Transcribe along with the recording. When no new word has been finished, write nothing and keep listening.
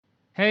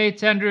Hey,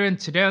 it's Andrew, and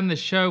today on the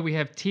show we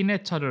have Tina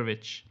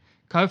Todorovic,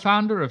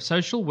 co-founder of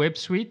Social Web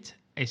Suite,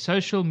 a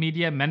social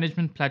media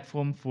management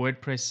platform for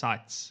WordPress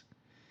sites.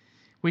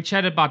 We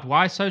chat about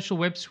why Social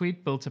Web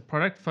Suite built a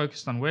product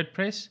focused on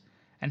WordPress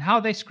and how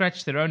they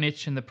scratched their own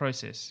itch in the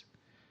process.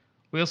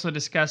 We also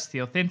discussed the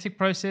authentic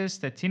process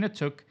that Tina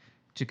took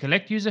to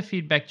collect user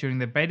feedback during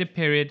the beta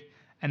period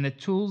and the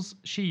tools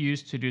she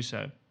used to do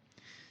so.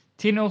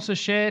 Tina also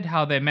shared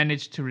how they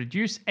managed to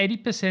reduce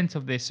 80%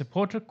 of their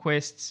support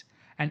requests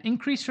and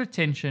increase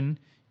retention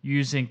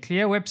using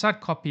clear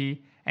website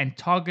copy and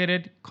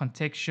targeted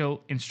contextual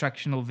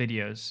instructional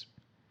videos.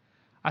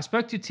 I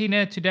spoke to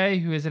Tina today,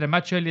 who is at a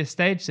much earlier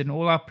stage than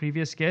all our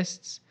previous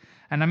guests,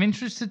 and I'm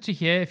interested to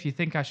hear if you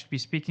think I should be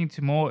speaking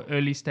to more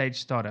early stage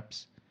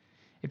startups.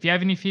 If you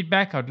have any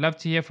feedback, I'd love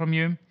to hear from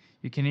you.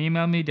 You can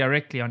email me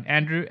directly on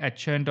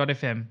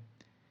andrew@churn.fm.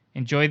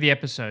 Enjoy the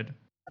episode.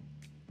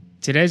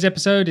 Today's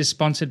episode is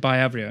sponsored by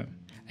Avrio,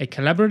 a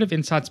collaborative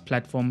insights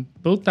platform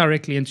built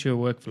directly into your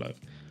workflow.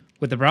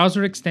 With a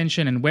browser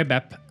extension and web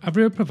app,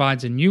 Avrio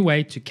provides a new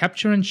way to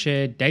capture and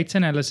share data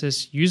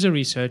analysis, user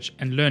research,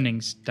 and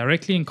learnings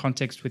directly in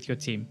context with your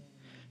team.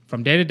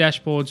 From data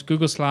dashboards,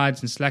 Google Slides,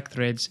 and Slack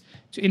threads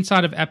to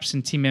inside of apps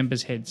and team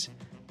members' heads,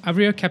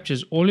 Avrio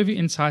captures all of your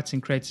insights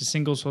and creates a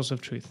single source of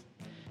truth.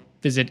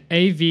 Visit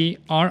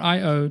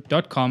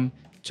avrio.com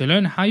to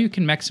learn how you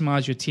can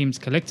maximize your team's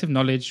collective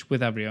knowledge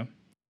with Avrio.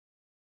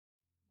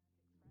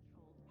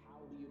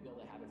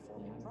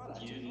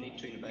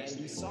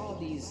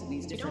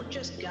 You don't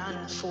just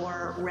gun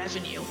for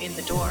revenue in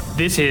the door.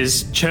 This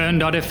is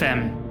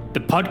Churn.fm, the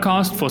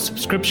podcast for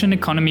subscription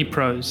economy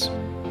pros.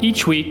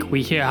 Each week,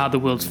 we hear how the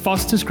world's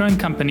fastest growing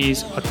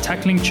companies are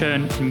tackling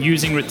churn and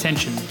using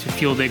retention to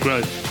fuel their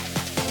growth.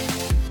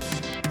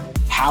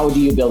 How do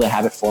you build a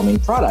habit-forming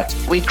product?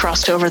 We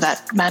crossed over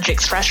that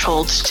magic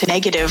threshold to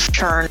negative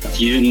churn.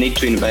 You need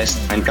to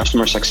invest in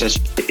customer success.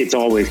 It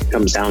always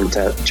comes down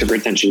to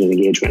retention and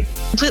engagement.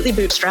 Completely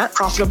bootstrap,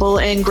 profitable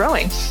and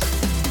growing.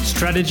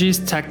 Strategies,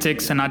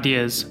 tactics, and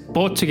ideas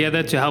brought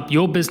together to help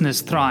your business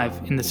thrive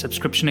in the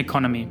subscription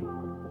economy.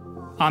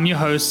 I'm your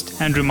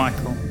host, Andrew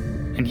Michael,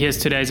 and here's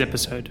today's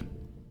episode.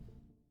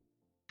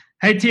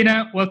 Hey,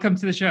 Tina, welcome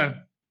to the show.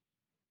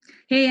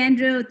 Hey,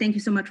 Andrew. Thank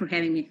you so much for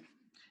having me.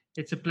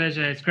 It's a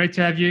pleasure. It's great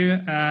to have you.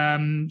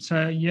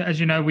 As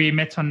you know, we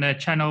met on a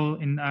channel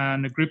in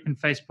a group in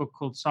Facebook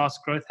called SaaS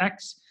Growth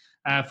Hacks.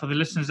 For the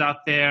listeners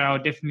out there, I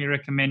would definitely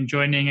recommend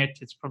joining it.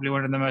 It's probably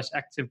one of the most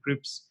active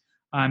groups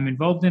I'm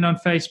involved in on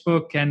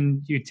Facebook,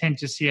 and you tend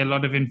to see a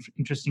lot of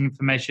interesting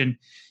information.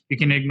 You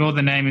can ignore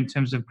the name in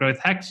terms of Growth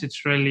Hacks.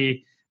 It's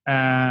really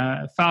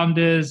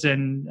founders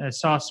and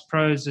SaaS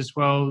pros as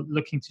well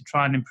looking to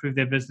try and improve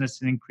their business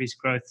and increase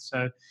growth.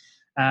 So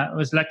I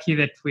was lucky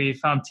that we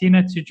found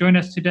Tina to join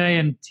us today,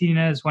 and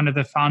Tina is one of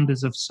the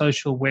founders of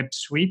Social Web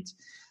Suite.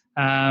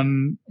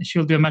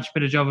 She'll do a much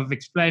better job of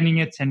explaining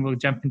it, and we'll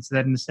jump into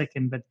that in a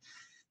second.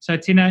 So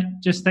Tina,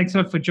 just thanks a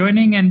lot for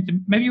joining,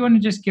 and maybe you want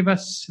to just give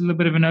us a little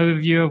bit of an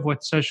overview of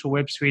what Social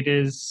Web Suite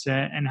is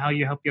and how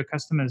you help your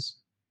customers.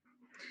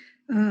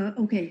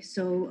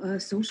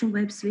 Social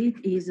Web Suite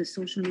is a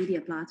social media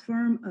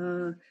platform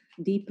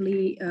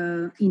deeply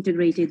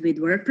integrated with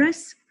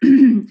WordPress.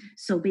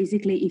 So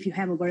basically, if you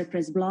have a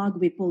WordPress blog,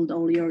 we pulled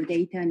all your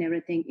data and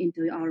everything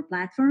into our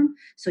platform.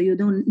 So you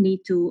don't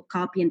need to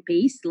copy and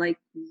paste like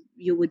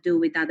you would do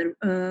with other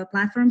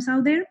platforms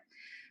out there.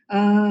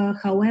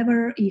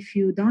 However, if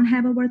you don't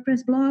have a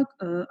WordPress blog,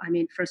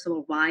 first of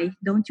all, why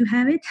don't you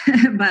have it?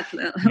 But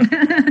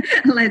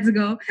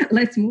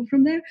let's move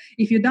from there.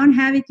 If you don't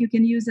have it, you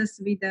can use us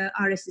with the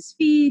RSS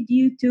feed,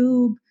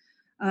 YouTube,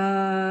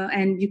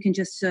 and you can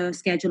just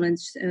schedule and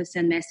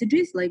send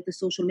messages, like the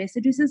social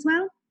messages as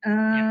well.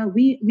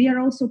 We are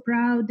also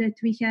proud that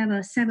we have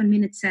a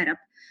 7-minute setup.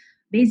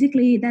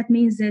 Basically, that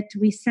means that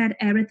we set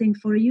everything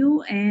for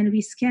you and we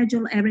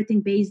schedule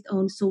everything based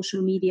on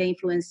social media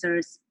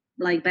influencers,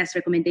 like best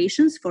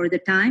recommendations for the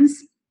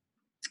times,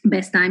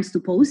 best times to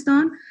post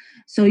on.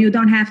 So you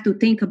don't have to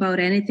think about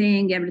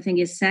anything. Everything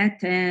is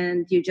set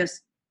and you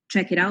just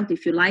check it out.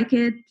 If you like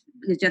it,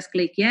 you just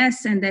click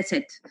yes, and that's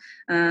it.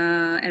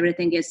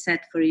 Everything is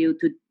set for you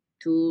to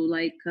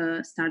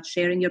start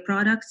sharing your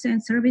products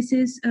and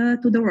services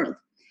to the world.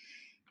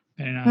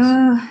 Very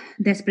nice.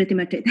 That's pretty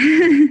much it.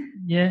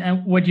 Yeah,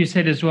 and what you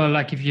said as well,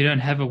 like if you don't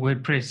have a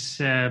WordPress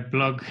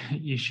blog,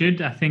 you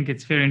should. I think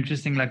it's very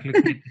interesting, like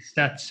looking at the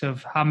stats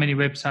of how many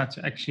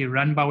websites are actually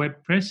run by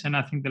WordPress. And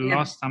I think the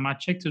last time I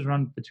checked was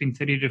around between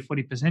 30 to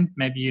 40%.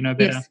 Maybe you know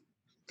better. Yes.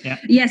 Yeah.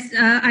 Yes,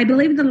 I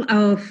believe the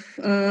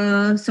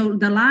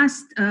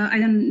last, I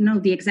don't know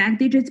the exact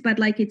digits, but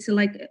it's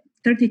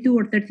 32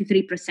 or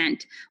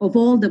 33% of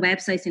all the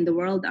websites in the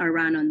world are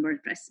run on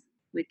WordPress,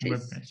 which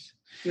is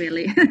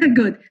really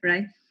good,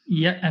 right?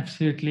 Yeah,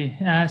 absolutely.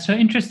 So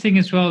interesting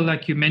as well,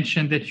 like you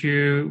mentioned that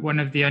you're one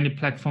of the only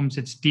platforms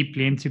that's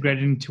deeply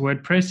integrated into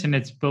WordPress and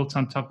it's built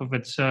on top of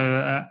it. So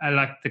I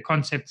like the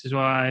concept as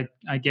well.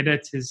 I get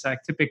it is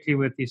like typically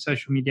with the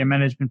social media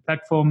management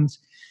platforms,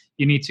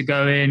 you need to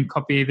go in,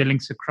 copy the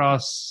links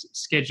across,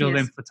 schedule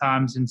them for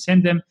times and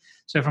send them.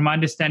 So from my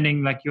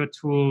understanding, like your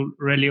tool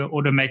really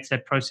automates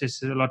that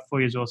process a lot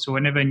for you as well. So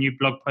whenever a new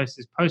blog post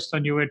is posted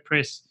on your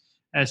WordPress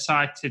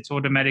site, it's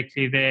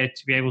automatically there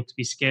to be able to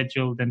be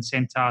scheduled and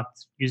sent out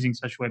using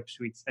Social Web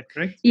Suite. Is that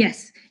correct?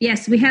 Yes.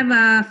 We have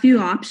a few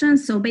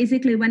options. So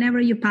basically, whenever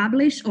you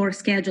publish or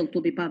schedule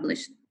to be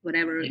published,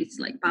 whatever it's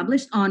like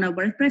published on a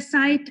WordPress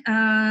site,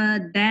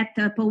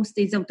 that post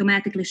is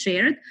automatically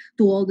shared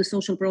to all the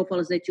social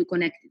profiles that you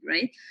connected,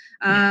 right?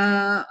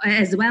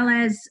 As well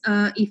as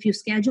if you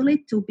schedule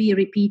it to be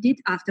repeated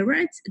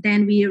afterwards,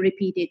 then we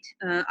repeat it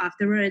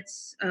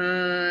afterwards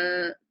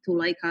to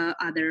like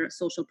other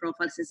social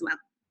profiles as well.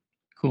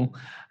 Cool.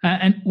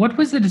 And what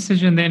was the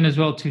decision then as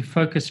well to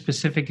focus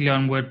specifically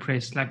on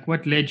WordPress? Like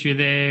what led you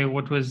there?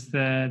 What was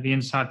the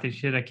insight that you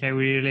said, okay,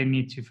 we really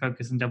need to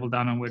focus and double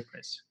down on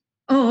WordPress?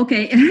 Oh,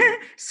 okay.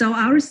 So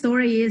our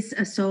story is,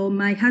 so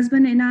my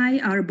husband and I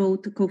are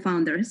both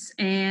co-founders,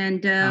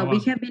 and we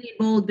have been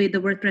involved with the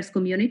WordPress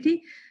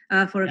community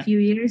for a few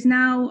years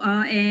now,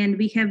 and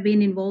we have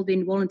been involved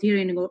in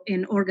volunteering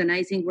in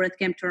organizing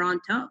WordCamp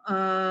Toronto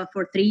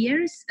for 3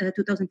 years,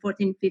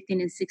 2014,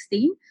 15, and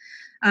 16.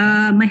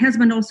 My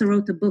husband also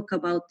wrote a book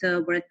about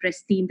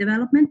WordPress theme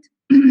development.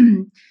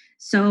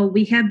 So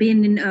we have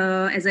been, in,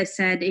 as I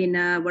said, in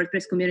a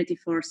WordPress community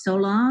for so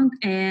long,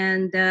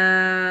 and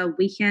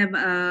we have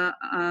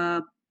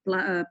a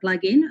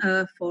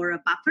plugin for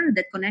a Buffer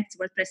that connects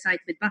WordPress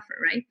site with Buffer,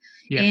 right?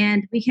 Yeah.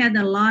 And we had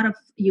a lot of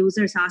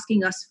users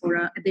asking us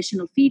for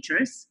additional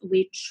features,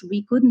 which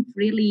we couldn't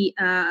really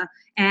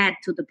add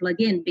to the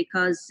plugin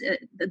because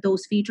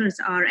those features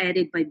are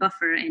added by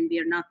Buffer, and we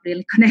are not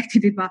really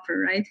connected with Buffer,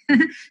 right?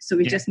 So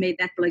we just made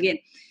that plugin.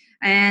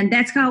 And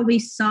that's how we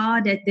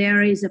saw that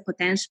there is a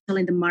potential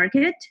in the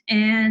market.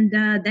 And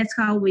that's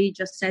how we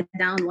just sat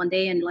down one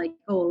day and like,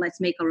 oh,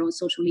 let's make our own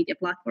social media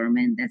platform.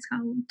 And that's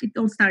how it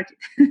all started.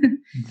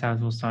 That's how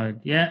it all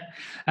started, yeah.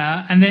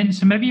 And then,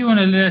 so maybe you want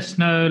to let us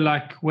know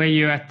like where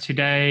you're at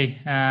today,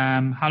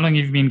 how long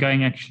you've been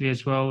going actually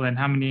as well, and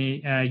how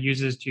many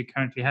users do you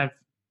currently have?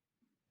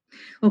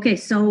 Okay,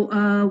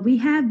 so we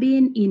have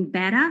been in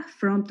beta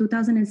from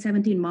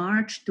 2017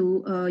 March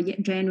to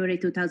January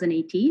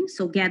 2018,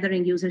 so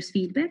gathering users'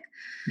 feedback.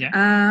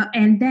 Yeah.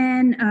 And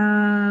then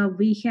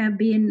we have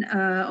been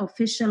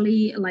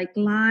officially like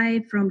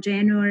live from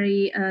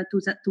January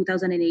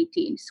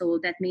 2018. So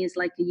that means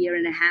like a year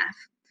and a half.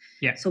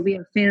 Yeah. So we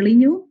are fairly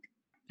new.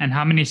 And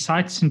how many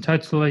sites in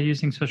total are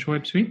using Social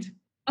Web Suite?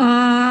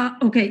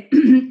 Okay,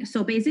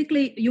 so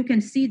basically you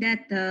can see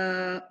that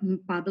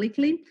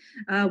publicly.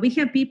 We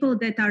have people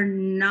that are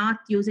not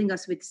using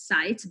us with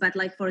sites, but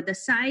like for the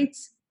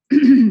sites,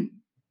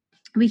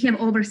 we have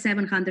over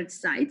 700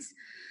 sites.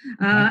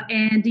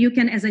 And you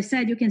can, as I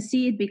said, you can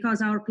see it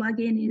because our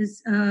plugin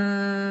is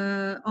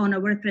on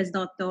a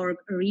WordPress.org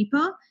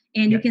repo.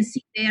 And you can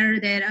see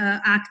there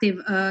that active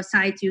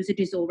site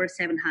usage is over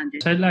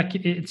 700. So like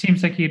it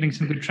seems like you're getting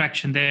some good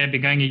traction there.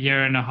 Been going a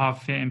year and a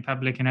half in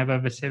public and have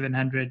over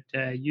 700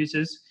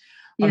 users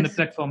on the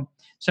platform.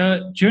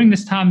 So during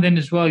this time then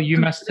as well, you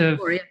must have...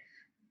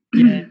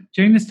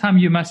 during this time,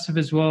 you must have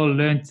as well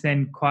learned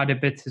then quite a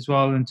bit as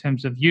well in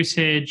terms of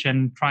usage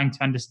and trying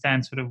to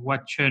understand sort of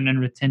what churn and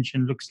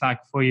retention looks like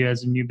for you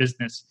as a new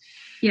business.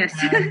 Yes.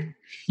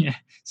 Yeah.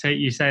 So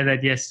you say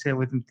that, yes,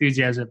 with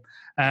enthusiasm.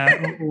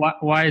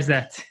 Why is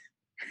that?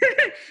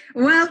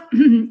 Well,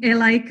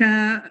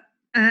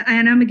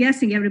 and I'm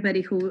guessing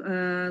everybody who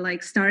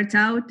like starts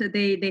out,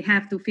 they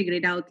have to figure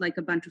it out like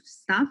a bunch of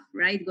stuff,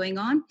 right, going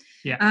on.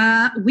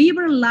 Yeah. We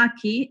were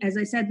lucky, as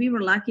I said, we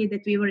were lucky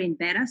that we were in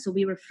beta, so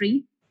we were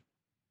free.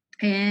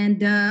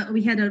 And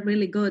we had a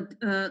really good,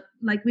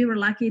 we were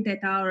lucky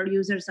that our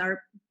users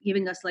are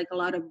giving us like a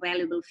lot of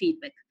valuable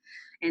feedback.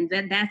 And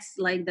that's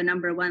like the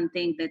number one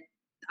thing that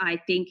I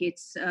think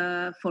it's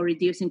for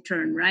reducing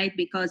churn, right?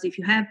 Because if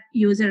you have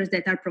users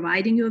that are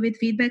providing you with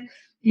feedback,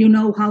 you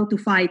know how to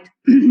fight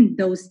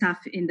those stuff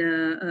in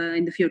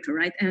the future,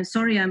 right? And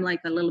sorry, I'm like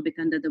a little bit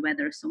under the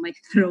weather, so my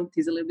throat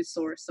is a little bit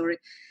sore. Sorry.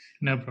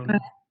 No problem.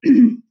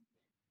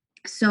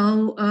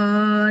 So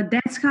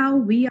that's how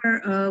we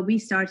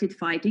started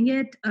fighting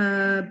it.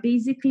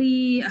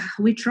 Basically,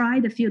 we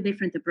tried a few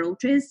different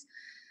approaches.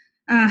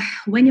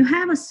 When you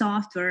have a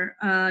software,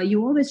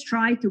 you always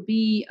try to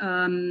be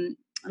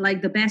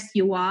like the best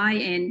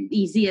UI and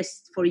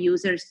easiest for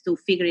users to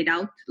figure it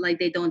out. Like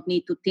they don't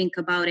need to think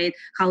about it,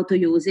 how to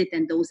use it,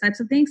 and those types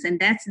of things. And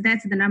that's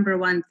the number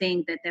one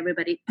thing that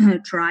everybody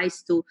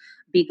tries to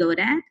be good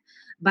at.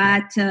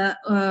 But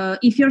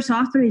if your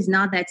software is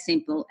not that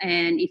simple,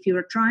 and if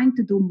you're trying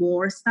to do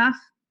more stuff,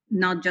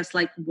 not just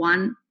like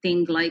one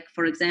thing, like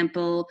for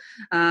example,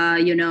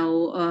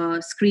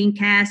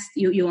 screencast,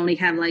 you only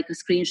have like a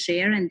screen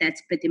share and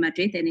that's pretty much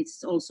it. And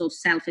it's also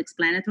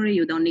self-explanatory.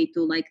 You don't need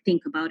to like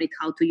think about it,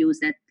 how to use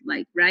that,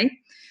 like, right?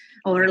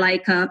 Or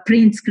like a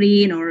print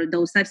screen or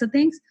those types of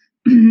things.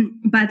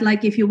 But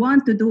like if you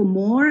want to do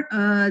more,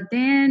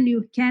 then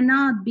you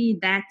cannot be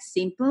that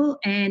simple,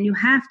 and you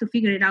have to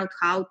figure it out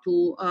how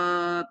to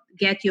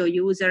get your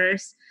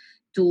users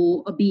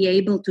to be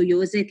able to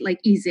use it like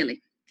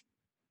easily.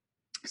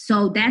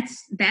 So that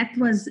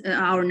was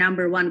our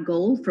number one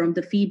goal from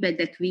the feedback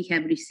that we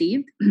have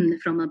received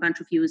from a bunch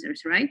of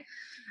users, right?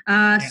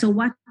 So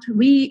what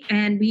we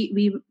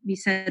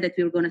said that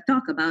we were going to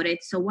talk about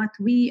it. So what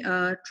we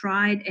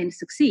tried and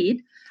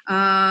succeed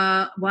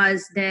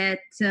was that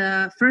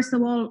first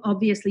of all,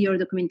 obviously your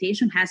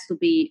documentation has to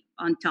be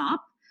on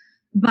top.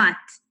 But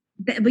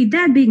with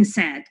that being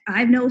said,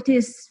 I've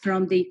noticed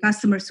from the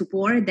customer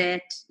support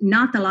that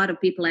not a lot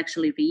of people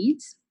actually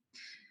reads.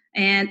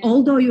 And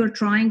although you're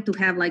trying to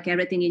have like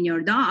everything in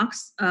your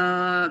docs,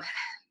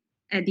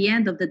 at the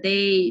end of the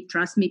day,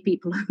 trust me,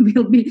 people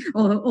will be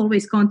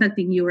always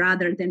contacting you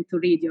rather than to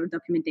read your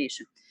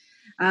documentation.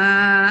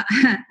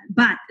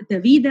 But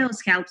the videos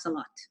helps a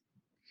lot.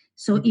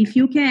 So if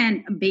you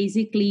can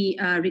basically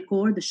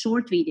record the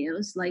short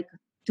videos, like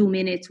 2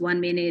 minutes, 1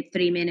 minute,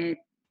 3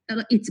 minutes,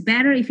 it's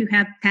better if you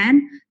have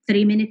 10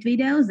 3-minute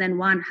videos than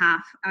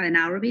 1/2 an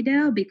hour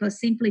video,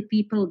 because simply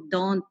people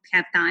don't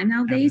have time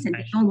nowadays and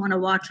they don't want to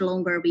watch a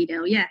longer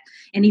video. Yeah.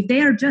 And if they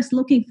are just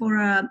looking for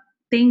a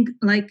thing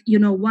like,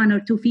 1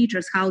 or 2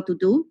 features how to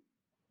do,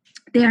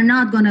 they are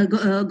not going to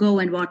go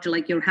and watch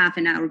like your half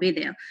an hour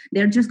video.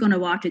 They're just going to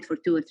watch it for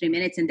 2 or 3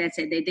 minutes and that's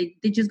it.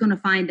 They're just going to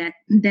find that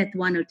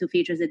 1 or 2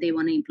 features that they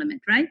want to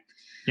implement, right?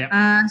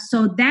 Yeah.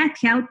 So that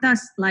helped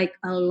us like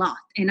a lot.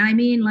 And I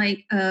mean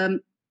like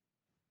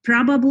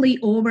probably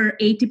over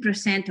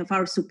 80% of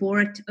our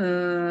support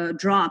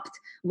dropped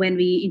when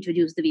we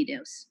introduced the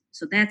videos.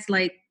 So that's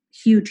like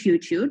huge.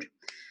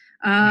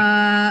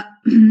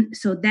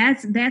 So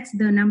that's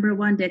the number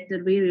one that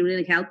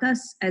really helped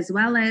us, as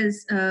well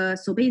as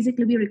so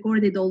basically we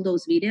recorded all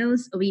those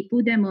videos, we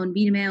put them on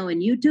Vimeo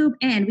and YouTube,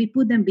 and we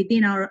put them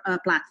within our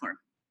platform.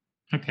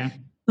 Okay.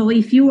 So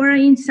if you are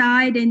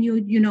inside and you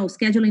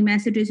scheduling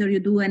messages or you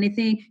do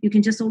anything, you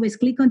can just always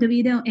click on the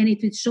video and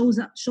it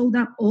showed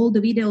up all the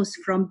videos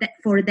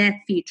for that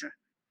feature.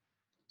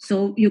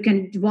 So you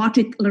can watch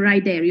it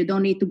right there. You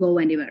don't need to go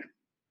anywhere.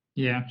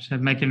 Yeah, so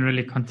making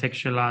really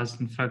contextualized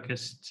and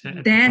focused.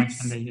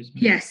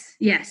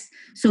 Yes.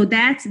 So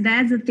that's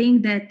the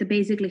thing that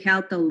basically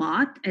helped a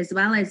lot, as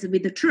well as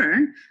with the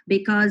churn,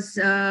 because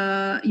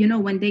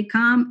when they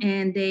come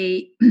and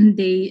they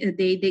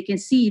can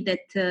see that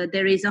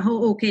there is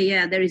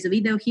there is a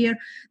video here.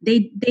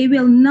 They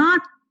will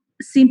not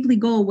simply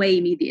go away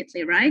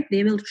immediately, right?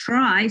 They will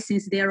try,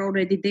 since they are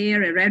already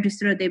there and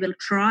registered. They will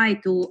try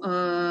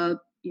to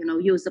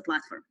use the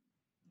platform.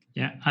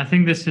 Yeah, I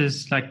think this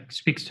is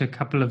speaks to a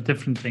couple of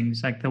different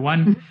things. Like the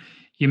one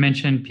you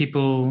mentioned,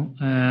 people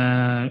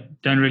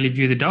don't really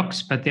view the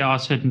docs, but there are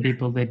certain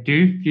people that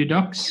do view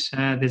docs.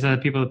 There's other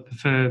people that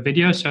prefer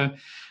video. So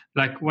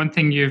like one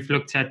thing you've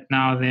looked at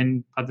now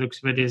then by the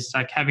looks of it is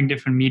like having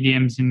different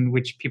mediums in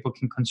which people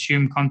can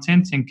consume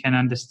content and can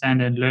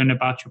understand and learn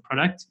about your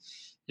product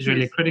is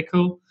really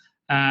critical.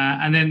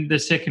 And then the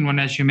second one,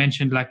 as you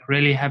mentioned, like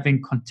really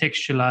having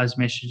contextualized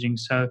messaging.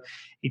 So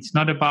it's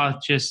not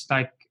about just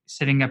like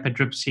setting up a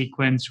drip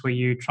sequence where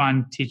you try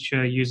and teach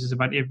your users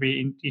about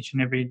each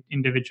and every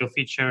individual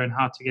feature and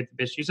how to get the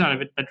best use out of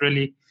it, but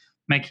really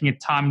making it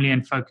timely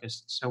and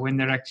focused. So when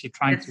they're actually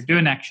trying to do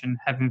an action,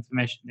 have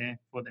information there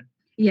for them.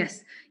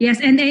 Yes.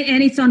 And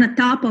it's on the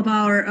top of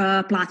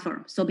our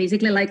platform. So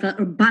basically like a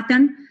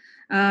button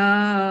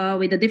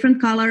with a different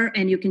color,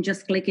 and you can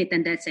just click it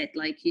and that's it.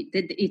 Like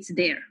it's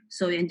there.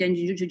 So, and then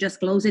you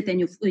just close it and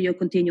you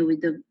continue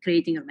with the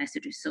creating of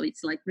messages. So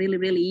it's like really,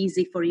 really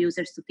easy for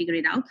users to figure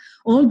it out.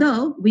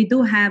 Although we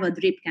do have a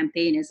drip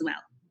campaign as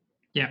well.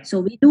 Yeah. So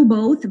we do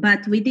both,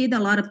 but we did a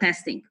lot of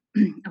testing.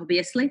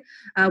 Obviously,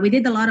 we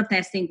did a lot of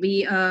testing.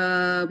 We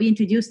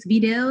introduced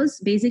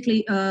videos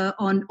basically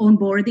on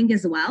onboarding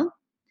as well.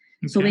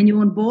 Okay. So when you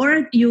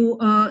onboard,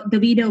 the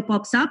video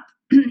pops up.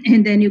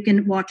 And then you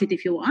can watch it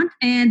if you want.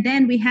 And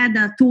then we had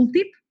a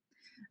tooltip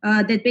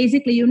that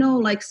basically,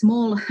 like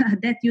small,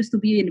 that used to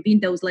be in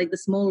Windows, like the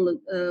small,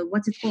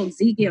 what's it called?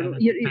 Ziggy.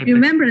 You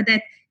remember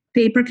that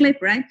paperclip,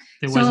 right?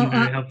 It wasn't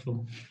very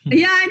helpful.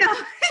 Yeah, I know.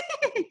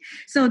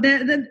 So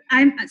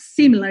I'm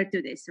similar to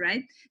this,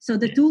 right? So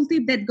the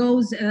tooltip that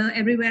goes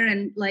everywhere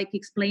and like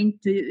explain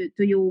to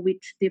you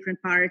which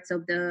different parts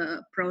of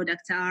the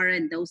products are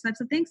and those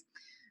types of things.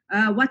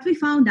 What we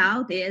found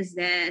out is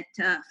that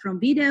from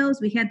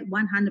videos, we had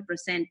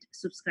 100%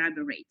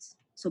 subscriber rates.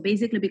 So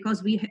basically,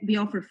 because we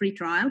offer free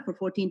trial for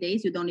 14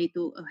 days, you don't need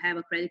to have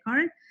a credit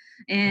card.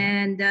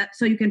 And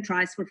so you can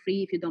try it for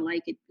free. If you don't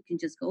like it, you can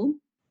just go.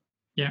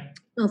 Yeah.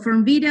 So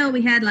from video,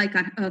 we had like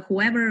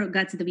whoever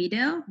gets the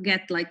video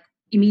get like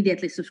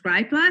immediately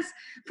subscribe to us.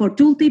 For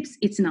tooltips,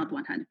 it's not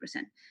 100%.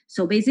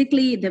 So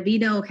basically the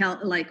video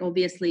like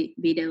obviously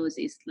videos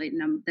is like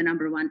the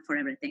number one for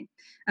everything.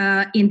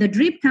 In the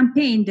drip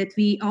campaign that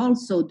we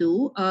also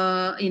do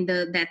in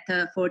that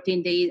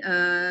 14-day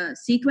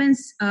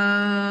sequence,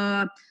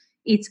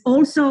 it's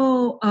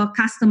also a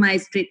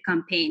customized drip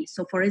campaign.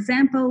 So for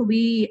example,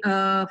 we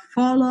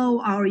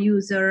follow our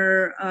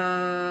user,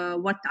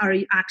 what are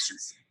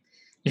actions?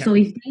 Yeah. So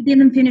if they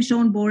didn't finish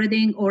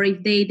onboarding or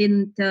if they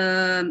didn't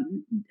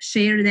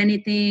share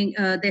anything,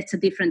 that's a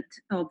different,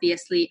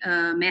 obviously,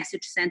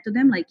 message sent to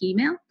them, like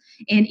email.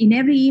 And in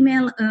every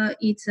email,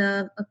 it's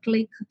a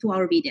click to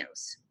our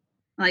videos.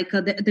 Like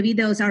the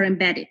videos are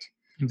embedded.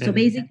 So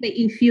basically,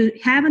 if you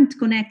haven't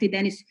connected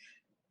any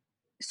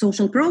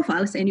social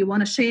profiles and you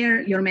want to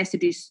share your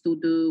messages to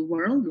the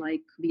world,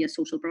 like via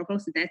social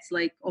profiles, that's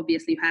like,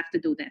 obviously you have to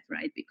do that,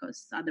 right?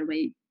 Because other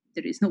way,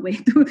 there is no way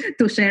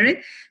to share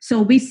it.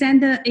 So we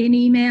send an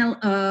email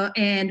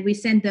and we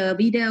send the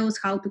videos,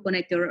 how to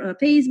connect your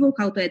Facebook,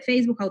 how to add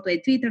Twitter,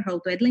 how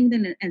to add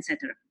LinkedIn,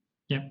 etc.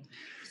 Yeah.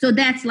 So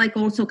that's like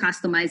also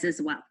customized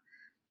as well.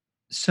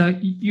 So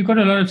you got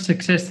a lot of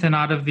success then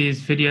out of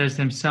these videos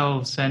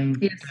themselves. And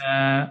yes.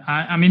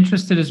 I'm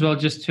interested as well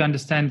just to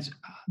understand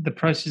the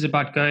process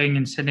about going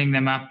and setting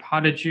them up. How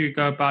did you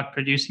go about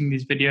producing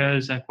these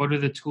videos? Like, what are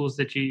the tools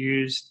that you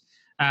used?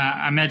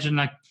 I imagine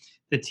like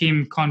the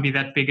team can't be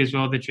that big as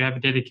well that you have a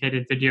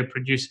dedicated video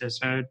producer.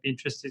 So I'd be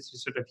interested to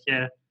sort of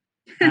hear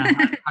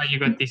how you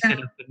got these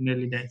set up in the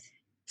early days.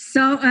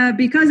 So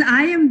because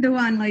I am the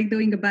one like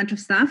doing a bunch of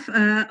stuff,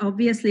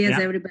 obviously as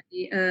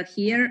everybody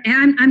here,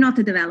 and I'm not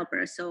a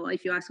developer. So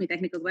if you ask me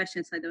technical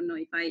questions, I don't know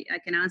if I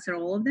can answer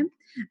all of them.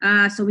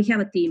 So we have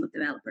a team of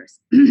developers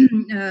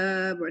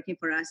working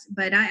for us,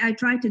 but I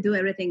try to do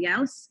everything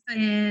else.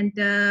 And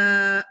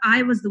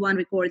I was the one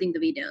recording the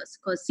videos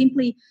because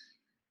simply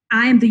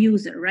I am the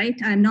user, right?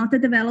 I'm not a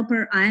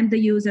developer. I'm the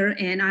user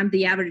and I'm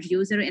the average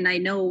user. And I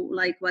know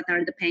like what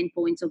are the pain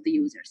points of the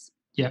users.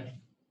 Yeah.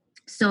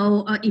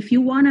 So if you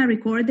want to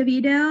record the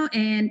video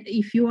and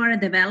if you are a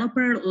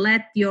developer,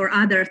 let your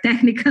other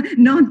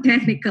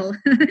non-technical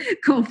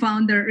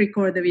co-founder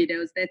record the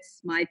videos.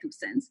 That's my 2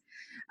 cents.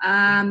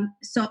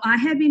 So I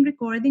have been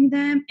recording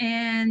them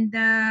and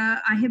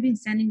I have been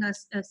sending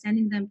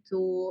them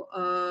to,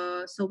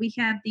 so we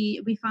found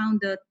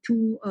the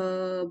 2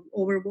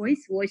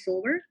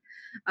 voiceover.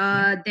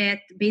 That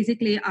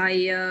basically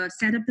I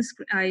set up the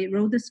script, I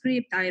wrote the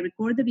script, I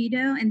record the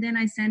video, and then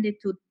I send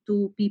it to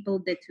 2 people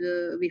that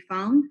we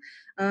found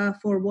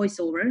for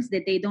voiceovers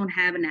that they don't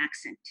have an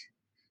accent.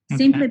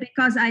 Okay. Simply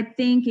because I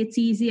think it's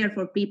easier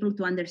for people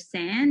to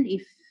understand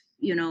if,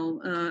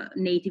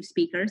 native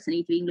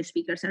English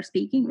speakers are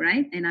speaking,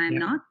 right? And I'm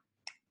not.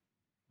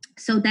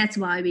 So that's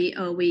why we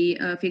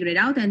figured it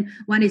out. And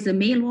one is a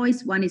male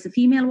voice, one is a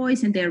female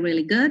voice, and they're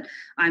really good.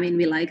 I mean,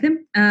 we like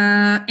them.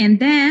 And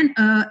then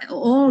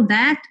all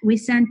that we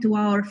sent to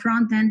our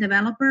front-end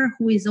developer,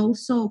 who is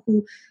also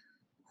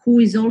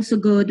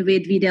good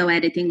with video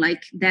editing.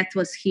 Like that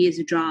was his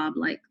job,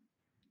 like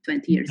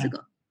 20 years ago.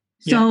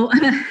 So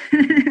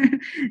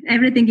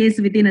everything is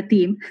within a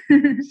team.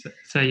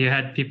 So you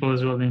had people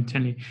as well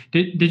internally.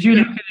 Did you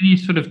look at any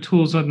sort of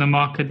tools on the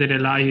market that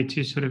allow you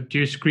to sort of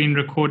do screen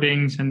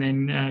recordings and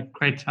then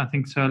create, I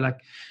think so, like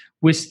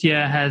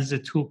Wistia has a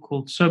tool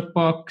called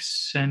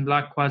Soapbox, and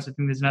likewise, I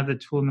think there's another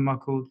tool in the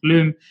market called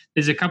Loom.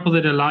 There's a couple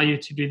that allow you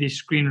to do these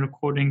screen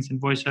recordings and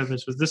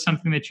voiceovers. Was this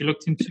something that you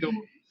looked into?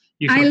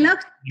 I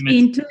looked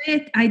into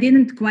it. I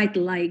didn't quite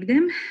like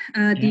them.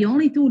 The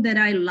only tool that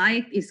I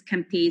liked is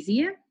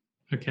Camtasia.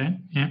 Okay,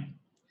 yeah.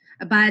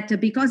 But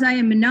because I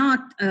am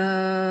not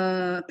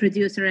a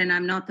producer and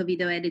I'm not a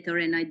video editor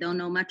and I don't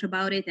know much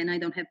about it and I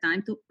don't have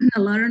time to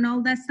learn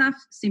all that stuff,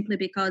 simply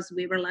because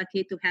we were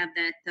lucky to have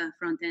that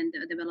front-end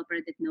developer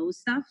that knows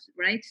stuff,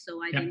 right? So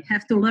I didn't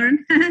have to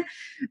learn.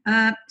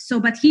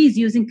 But he's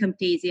using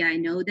Camtasia, I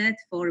know that,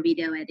 for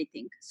video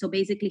editing. So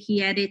basically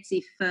he edits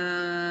if,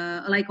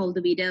 like all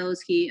the videos,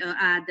 he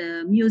add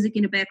music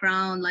in the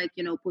background, like,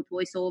 put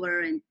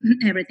voiceover and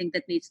everything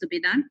that needs to be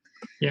done.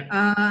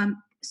 Yeah.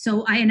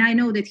 So I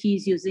know that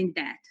he's using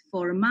that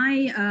for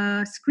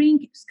my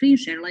screen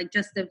share, like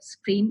just the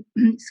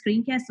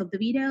screencast of the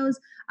videos.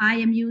 I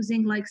am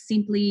using like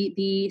simply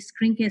the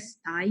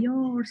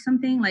Screencast.io or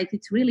something. Like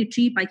it's really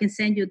cheap. I can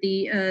send you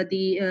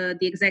the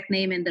exact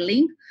name and the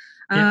link.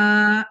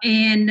 I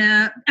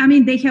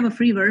mean, they have a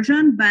free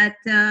version, but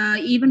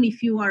even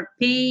if you are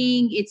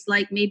paying, it's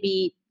like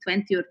maybe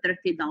 $20 or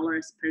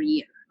 $30 per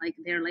year. Like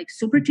they're like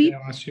super cheap,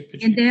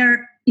 and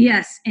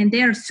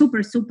they're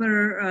super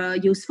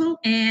useful.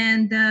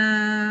 And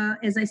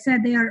as I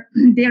said, they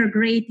are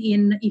great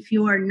in if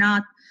you are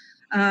not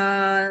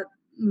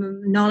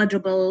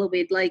knowledgeable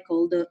with like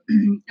all the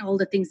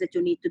things that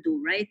you need to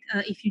do, right?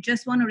 If you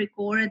just want to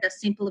record a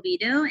simple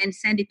video and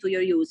send it to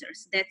your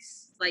users,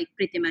 that's like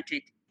pretty much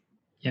it.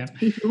 Yeah.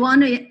 If you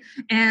want to,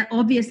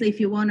 obviously, if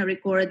you want to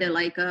record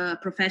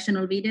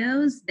professional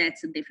videos,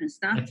 that's a different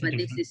stuff.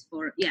 This is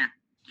for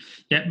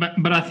Yeah,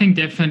 but I think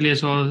definitely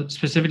as well,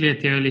 specifically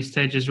at the early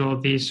stage as well,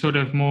 the sort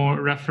of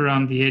more rough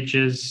around the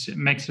edges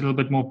makes it a little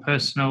bit more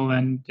personal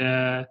and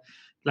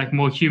like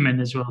more human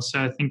as well.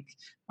 So I think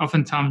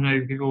oftentimes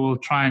maybe people will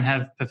try and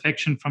have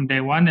perfection from day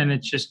one, and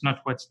it's just not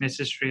what's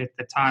necessary at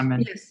the time.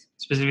 And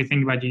specifically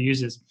thinking about your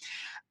users.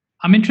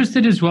 I'm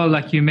interested as well,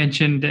 like you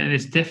mentioned, and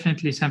it's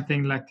definitely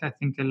something like I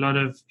think a lot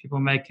of people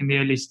make in the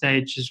early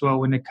stage as well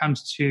when it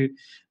comes to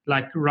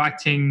like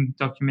writing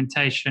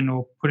documentation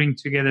or putting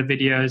together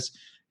videos.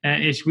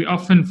 is we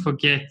often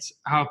forget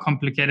how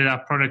complicated our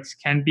products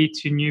can be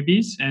to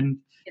newbies. And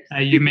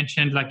you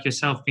mentioned like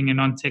yourself being a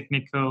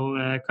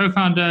non-technical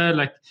co-founder,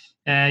 like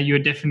you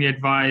would definitely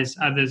advise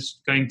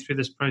others going through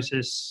this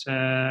process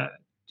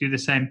do the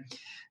same.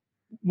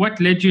 What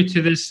led you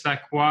to this?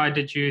 Like, why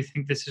did you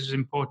think this is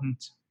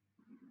important?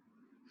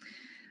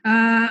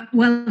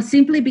 Well,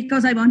 simply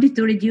because I wanted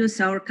to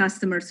reduce our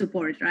customer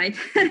support, right?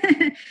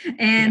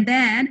 and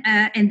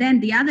then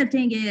the other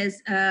thing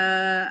is,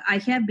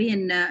 I have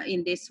been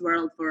in this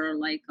world for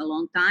like a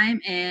long time,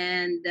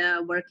 and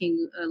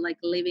working, like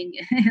living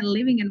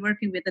and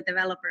working with a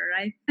developer,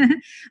 right?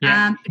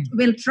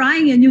 While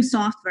trying a new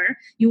software,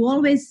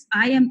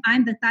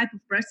 I'm the type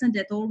of person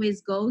that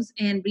always goes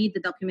and read the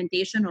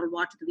documentation or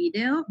watch the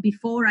video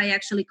before I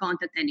actually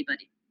contact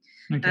anybody.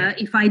 Okay.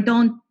 If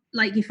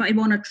I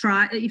want to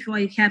try, if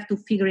I have to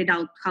figure it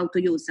out how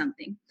to use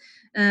something.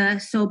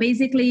 So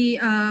basically,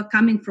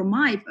 coming from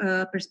my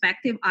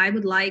perspective, I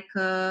would like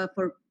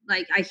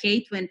I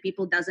hate when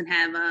people doesn't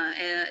have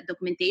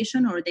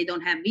documentation or they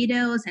don't have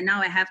videos, and now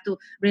I have to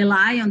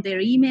rely on their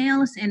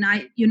emails, and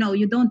you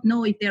don't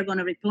know if they're going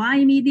to reply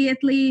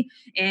immediately.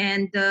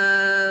 And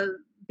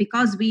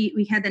because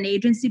we had an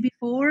agency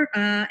before,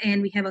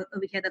 and we had a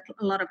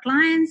lot of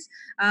clients,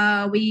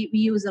 we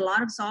use a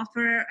lot of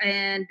software,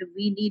 and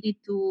we needed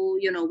to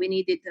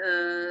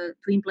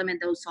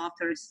implement those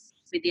softwares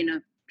within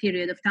a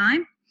period of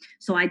time.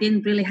 So I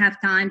didn't really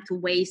have time to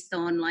waste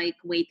on like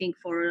waiting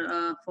for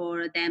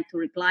them to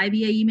reply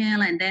via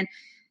email. And then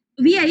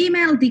via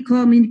email, the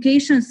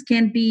communications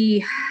can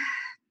be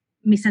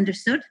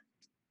misunderstood.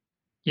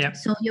 Yeah.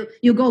 So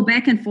you go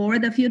back and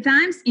forward a few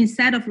times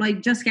instead of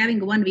like just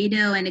having one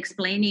video and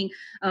explaining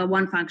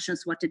one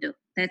functions what to do.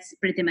 That's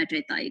pretty much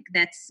it. Like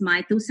that's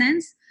my 2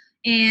 cents.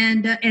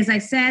 And as I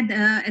said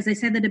at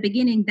the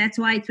beginning, that's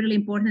why it's really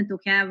important to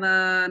have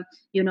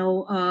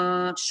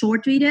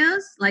short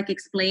videos like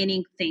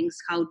explaining things,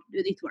 how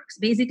it works.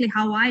 Basically,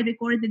 how I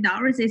recorded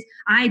ours is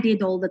I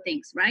did all the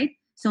things, right?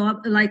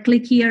 So like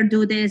click here,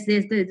 do this,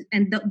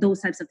 and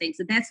those types of things.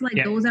 So that's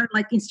like, those are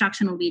like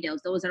instructional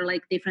videos. Those are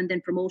like different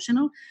than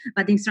promotional,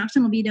 but the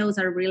instructional videos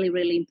are really,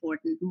 really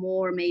important,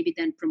 more maybe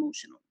than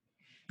promotional.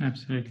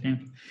 Absolutely.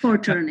 For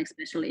turn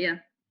especially, yeah.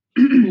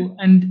 Cool.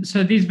 And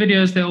so these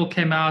videos, they all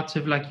came out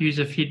of like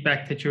user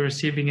feedback that you're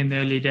receiving in the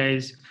early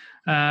days.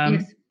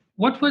 Yes.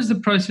 What was the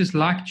process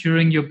like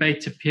during your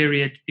beta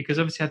period? Because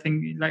obviously I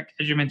think, like,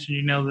 as you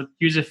mentioned, that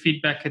user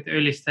feedback at the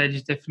early stage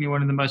is definitely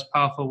one of the most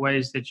powerful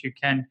ways that you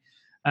can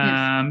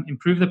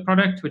improve the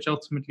product, which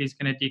ultimately is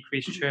going to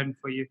decrease churn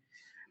for you.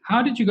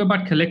 How did you go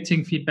about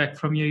collecting feedback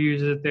from your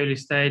users at the early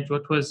stage?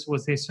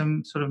 Was there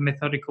some sort of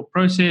methodical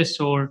process,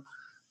 or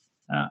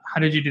how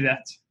did you do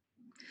that?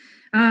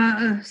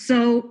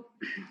 So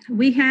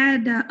we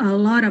had a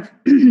lot of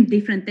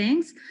different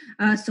things.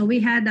 So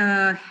we had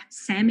a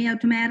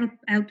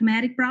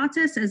semi-automatic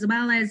process, as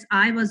well as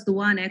I was the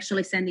one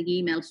actually sending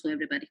emails to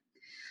everybody.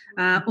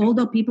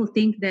 Although people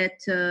think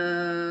that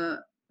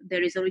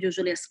there is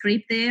usually a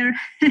script there.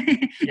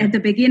 At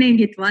the beginning,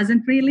 it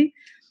wasn't really.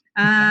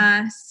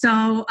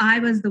 So I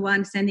was the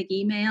one sending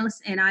emails,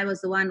 and I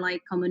was the one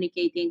like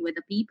communicating with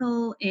the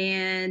people.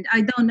 And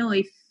I don't know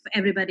if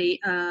everybody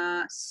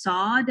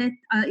saw that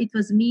it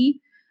was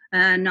me,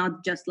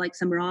 not just like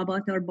some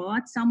robot or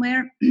bot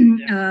somewhere.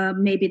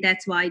 Maybe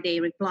that's why they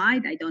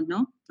replied. I don't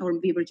know, or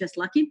we were just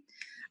lucky.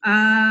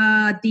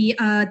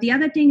 The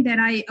other thing that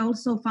I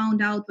also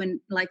found out when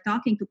like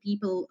talking to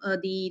people,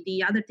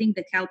 the other thing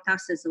that helped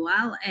us as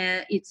well,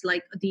 it's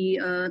like we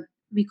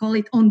call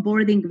it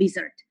onboarding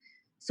wizard.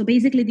 So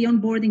basically the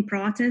onboarding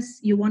process,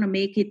 you want to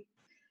make it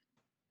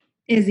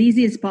as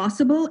easy as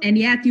possible, and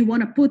yet you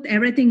want to put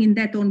everything in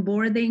that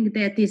onboarding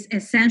that is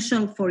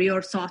essential for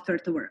your software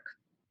to work.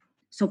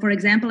 So for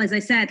example, as I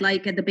said,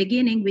 like at the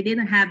beginning, we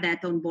didn't have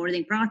that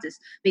onboarding process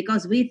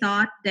because we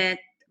thought that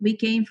we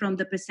came from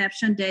the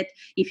perception that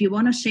if you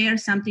want to share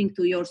something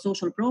to your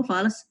social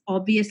profiles,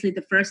 obviously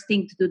the first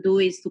thing to do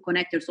is to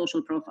connect your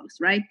social profiles,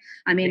 right?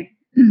 I mean,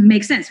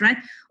 makes sense, right?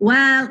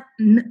 Well,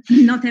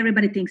 not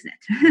everybody thinks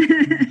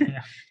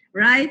that,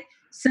 right?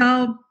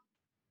 So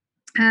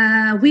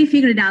we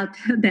figured out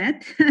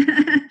that.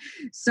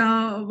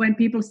 So when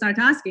people start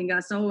asking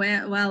us, oh,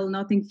 well,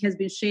 nothing has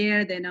been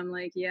shared, and I'm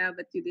like, yeah,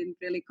 but you didn't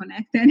really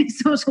connect any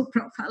social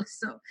profiles.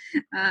 So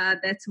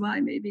that's why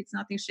maybe it's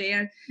nothing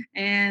shared.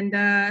 And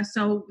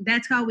so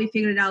that's how we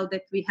figured out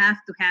that we have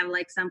to have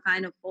like some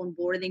kind of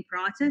onboarding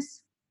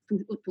process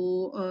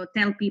to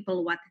tell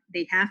people what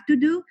they have to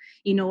do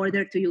in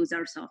order to use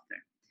our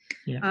software.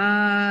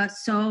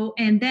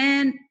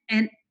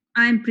 And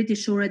I'm pretty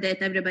sure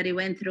that everybody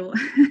went through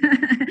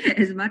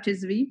as much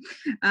as we.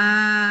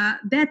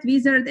 That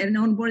wizard and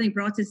onboarding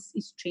process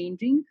is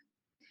changing.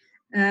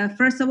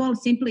 First of all,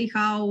 simply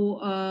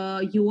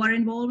how you are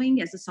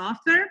involving as a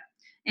software,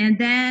 and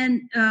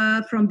then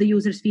from the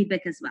user's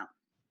feedback as well.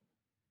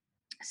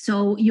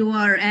 So you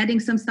are adding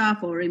some stuff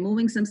or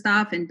removing some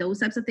stuff and those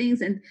types of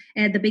things. And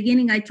at the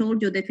beginning, I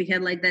told you that we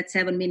had like that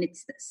 7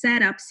 minutes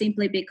setup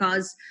simply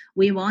because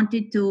we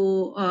wanted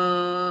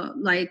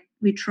to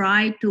we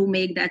try to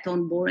make that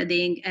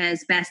onboarding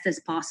as best as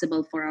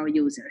possible for our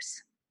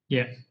users.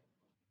 Yeah.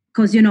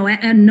 Because,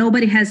 and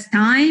nobody has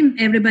time.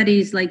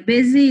 Everybody's like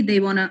busy. They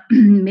want to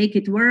make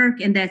it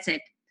work, and that's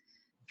it.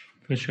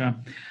 For sure.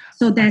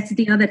 So that's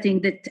the other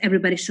thing that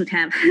everybody should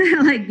have,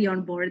 like the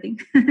onboarding.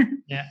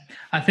 Yeah.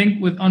 I think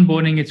with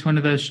onboarding, it's one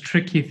of those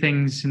tricky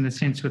things in the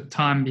sense with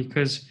time,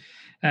 because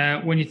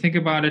when you think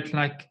about it,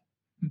 like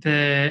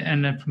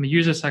from a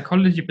user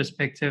psychology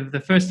perspective, the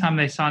first time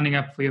they're signing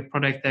up for your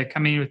product, they're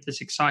coming in with this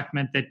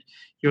excitement that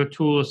your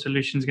tool or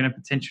solution is going to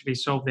potentially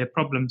solve their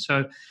problem.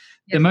 So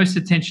the most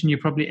attention you're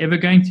probably ever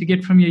going to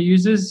get from your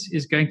users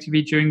is going to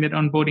be during that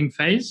onboarding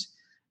phase.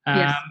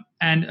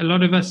 And a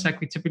lot of us, like,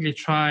 we typically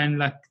try and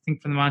like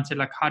think from the mindset,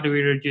 like, how do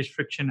we reduce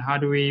friction? How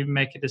do we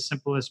make it as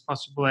simple as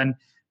possible and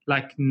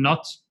like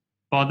not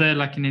bother,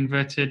 like in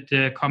inverted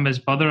commas,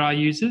 bother our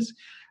users?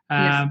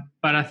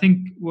 But I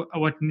think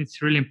what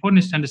it's really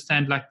important is to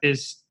understand, like,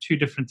 there's two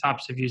different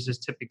types of users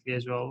typically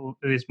as well.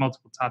 There's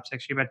multiple types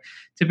actually, but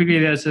typically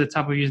there's the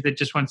type of user that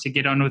just wants to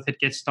get on with it,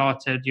 get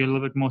started. You're a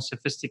little bit more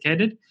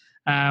sophisticated.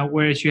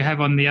 Whereas you have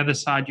on the other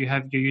side, you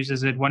have your users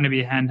that want to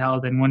be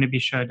handheld and want to be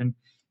showed, and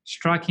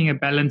striking a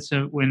balance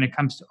when it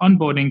comes to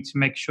onboarding to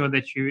make sure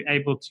that you're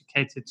able to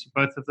cater to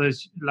both of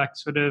those like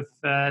sort of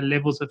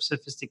levels of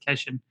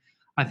sophistication,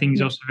 I think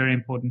is also very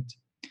important.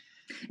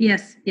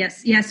 Yes.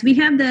 We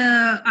have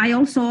I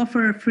also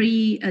offer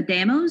free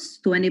demos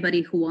to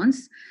anybody who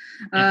wants.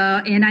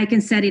 And I can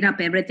set it up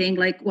everything.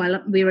 Like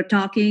while we were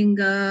talking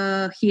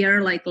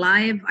here, like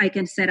live, I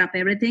can set up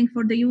everything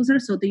for the user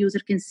so the user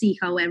can see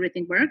how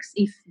everything works,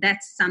 if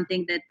that's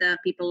something that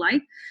people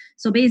like.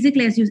 So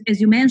basically,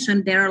 as you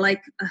mentioned, there are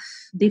like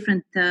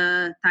different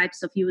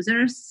types of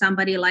users.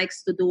 Somebody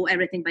likes to do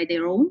everything by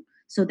their own.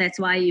 So that's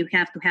why you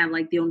have to have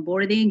like the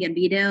onboarding and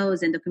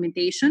videos and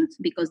documentation,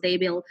 because they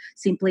will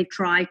simply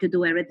try to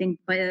do everything,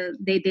 but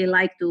they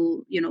like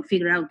to,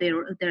 figure out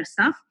their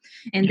stuff.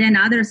 And then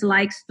others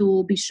likes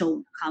to be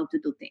shown how to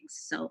do things.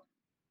 So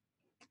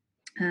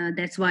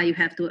that's why you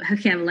have to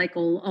have like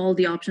all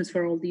the options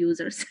for all the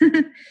users.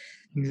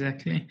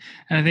 Exactly.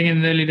 And I think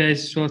in the early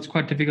days as well, it's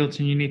quite difficult,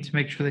 and you need to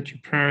make sure that you're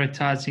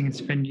prioritizing and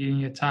spending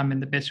your time in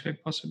the best way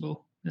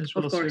possible as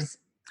well. Of course.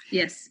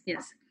 Yes.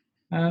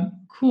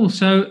 Cool.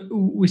 So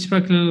we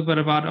spoke a little bit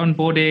about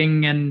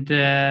onboarding and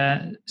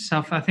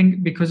stuff. I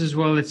think because as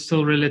well, it's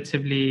still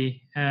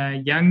relatively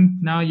young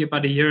now. You're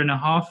about a year and a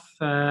half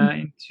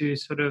into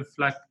sort of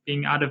like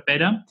being out of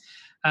beta.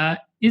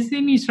 Is there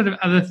any sort of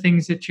other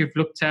things that you've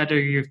looked at or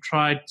you've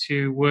tried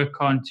to work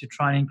on to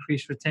try and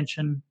increase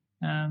retention?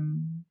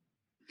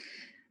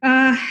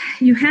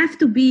 You have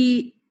to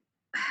be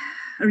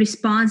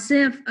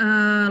responsive,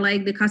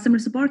 like the customer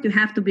support, you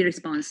have to be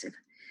responsive.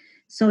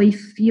 So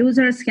if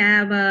users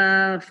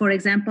have, for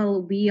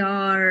example, we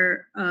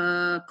are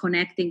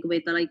connecting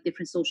with like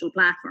different social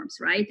platforms,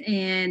 right?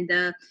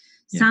 And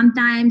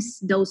sometimes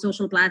those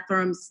social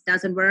platforms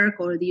doesn't work,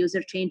 or the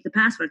user changed the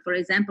password. For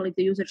example, if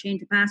the user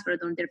changed the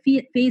password on their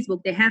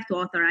Facebook, they have to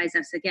authorize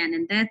us again.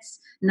 And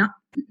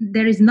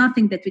there is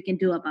nothing that we can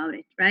do about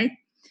it, right?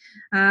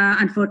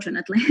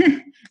 Unfortunately.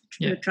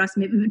 Trust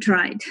me, we've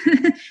tried.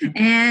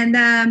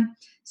 And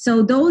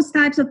so those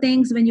types of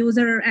things, when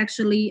user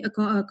actually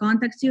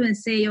contacts you and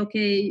say,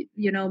 okay,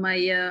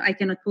 I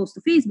cannot post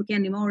to Facebook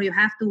anymore, you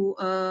have to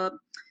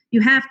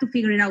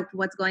figure it out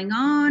what's going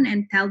on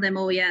and tell them,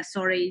 oh yeah,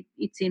 sorry,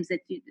 it seems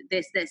that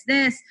this,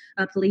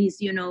 please,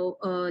 do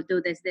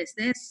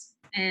this,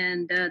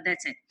 and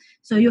that's it.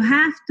 So you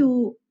have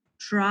to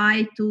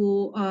try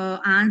to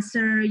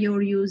answer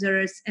your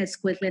users as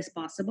quickly as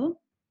possible.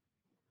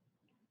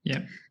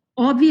 Yeah.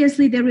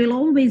 Obviously, there will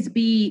always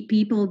be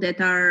people that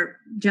are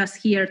just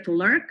here to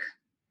lurk,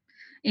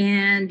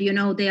 and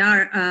they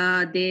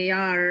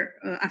are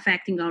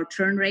affecting our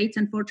churn rates,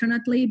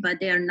 unfortunately, but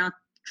they are not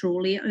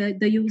truly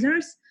the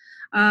users.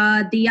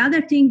 The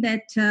other thing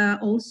that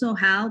also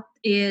helped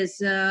is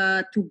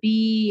to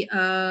be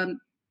good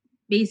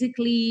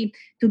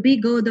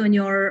on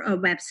your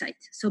website.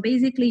 So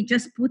basically,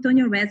 just put on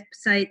your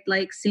website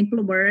like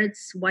simple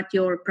words what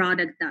your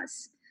product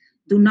does.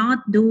 Do not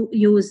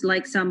use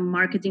like some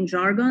marketing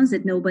jargons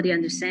that nobody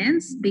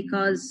understands,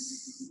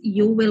 because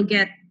you will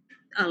get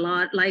a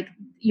lot, like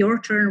your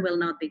churn will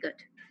not be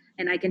good.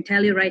 And I can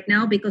tell you right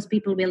now, because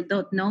people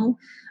don't know,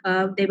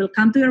 they will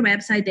come to your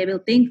website, they will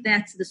think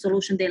that's the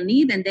solution they'll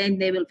need, and then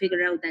they will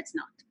figure out that's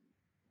not.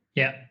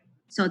 Yeah.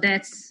 So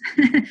that's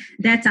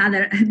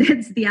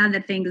the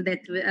other thing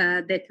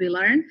that we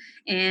learn,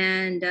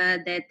 and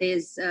that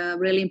is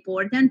really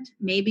important.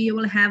 Maybe you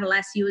will have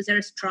less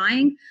users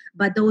trying,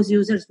 but those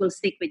users will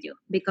stick with you,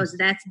 because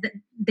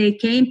they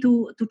came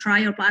to try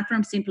your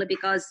platform simply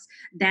because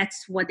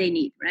that's what they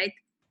need, right?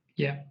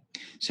 Yeah.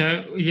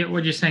 So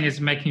what you're saying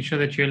is making sure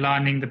that you're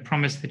aligning the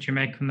promise that you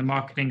make on the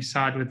marketing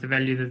side with the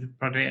value that the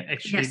product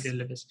actually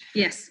delivers.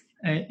 Yes.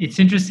 It's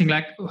interesting.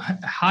 Like,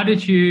 what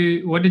did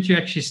you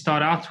actually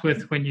start out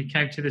with when you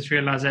came to this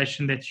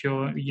realization that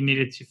you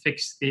needed to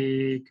fix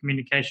the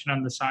communication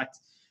on the site?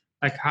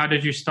 Like, how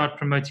did you start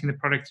promoting the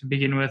product to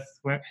begin with,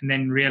 and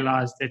then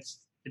realize that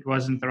it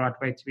wasn't the right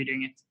way to be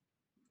doing it?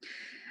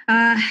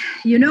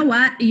 You know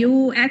what?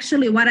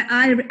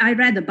 I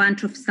read a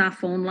bunch of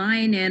stuff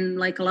online and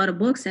like a lot of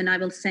books, and I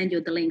will send you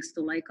the links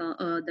to like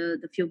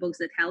the few books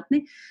that helped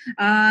me.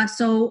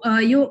 So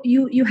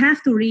you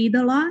have to read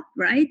a lot,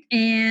 right?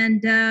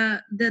 And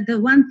the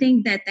one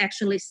thing that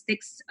actually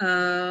sticks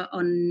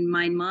on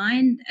my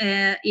mind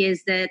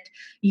is that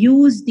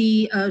use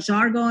the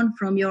jargon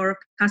from your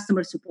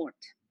customer support.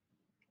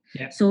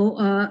 Yeah. So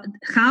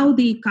how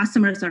the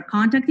customers are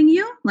contacting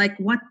you, like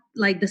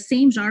the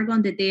same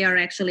jargon that they are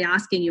actually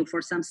asking you for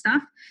some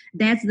stuff,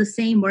 that's the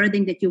same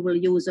wording that you will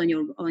use on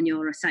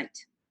your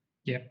site.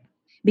 Yeah.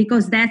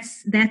 Because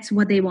that's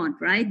what they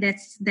want, right?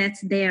 That's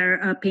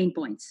their pain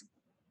points.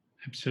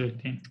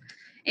 Absolutely.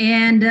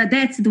 And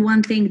that's the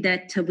one thing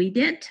that we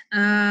did,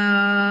 and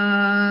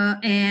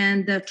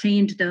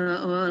changed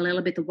a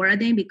little bit of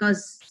wording,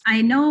 because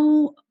I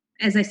know.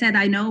 As I said,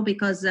 I know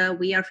because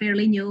we are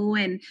fairly new,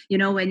 and you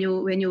know, when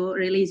you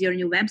release your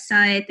new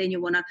website and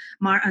you want to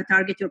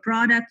target your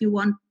product, you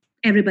want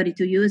everybody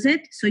to use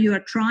it. So you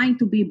are trying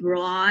to be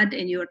broad,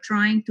 and you are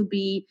trying to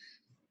be,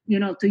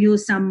 to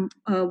use some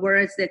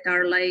words that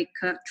are like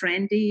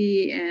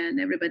trendy, and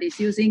everybody's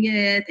using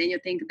it, and you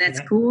think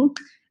that's cool.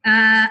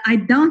 I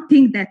don't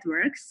think that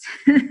works,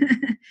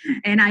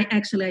 and I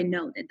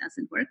know that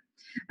doesn't work.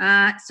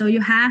 So you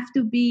have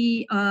to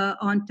be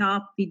on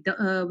top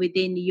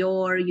within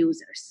your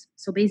users.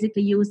 So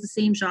basically use the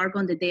same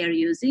jargon that they are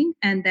using,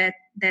 and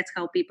that's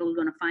how people are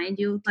going to find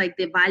you, like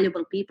the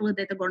valuable people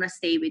that are going to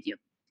stay with you.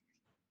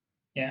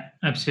 Yeah,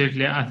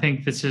 absolutely. I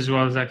think this as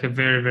well is like a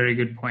very, very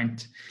good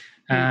point.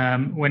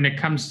 When it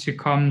comes to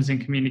comms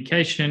and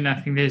communication, I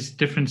think there's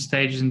different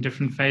stages and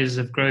different phases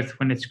of growth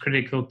when it's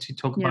critical to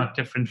talk about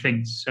different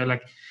things. So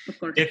like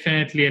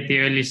definitely at the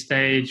early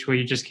stage where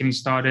you're just getting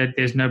started,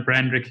 there's no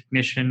brand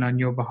recognition on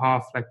your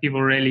behalf. Like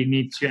people really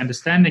need to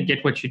understand and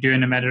get what you do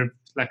in a matter of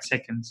like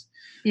seconds.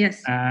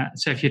 Yes.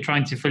 So if you're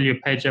trying to fill your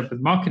page up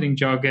with marketing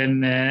jargon,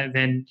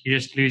 then you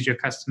just lose your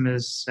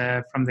customers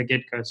from the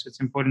get-go. So it's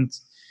important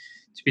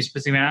to be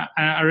specific.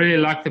 I really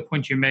like the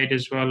point you made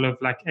as well of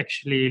like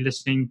actually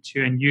listening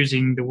to and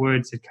using the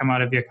words that come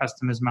out of your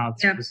customers'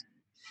 mouths. Yeah. Because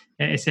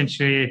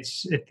essentially,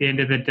 it's at the end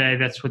of the day,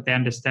 that's what they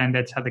understand.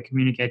 That's how they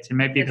communicate. And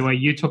maybe the way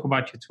you talk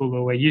about your tool,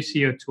 the way you see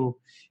your tool,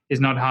 is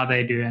not how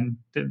they do. And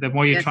the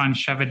more you try and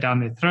shove it down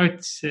their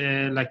throats,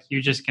 like you're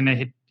just going to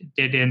hit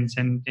dead ends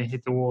and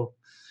hit the wall.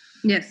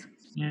 Yes.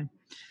 Yeah.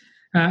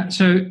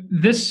 So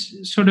this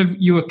sort of,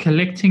 you were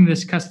collecting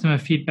this customer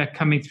feedback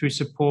coming through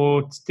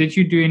support. Did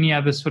you do any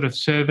other sort of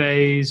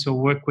surveys or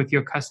work with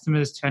your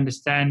customers to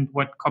understand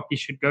what copy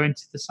should go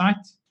into the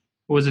site?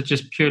 Or was it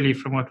just purely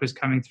from what was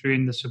coming through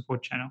in the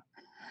support channel?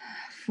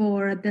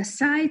 For the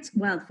site,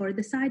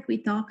 we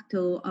talked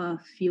to a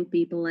few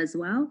people as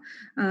well.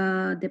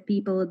 The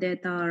people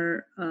that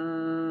are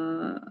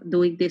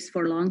doing this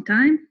for a long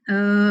time.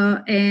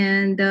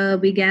 And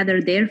we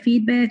gather their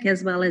feedback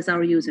as well as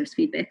our users'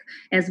 feedback,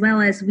 as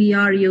well as we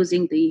are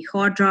using the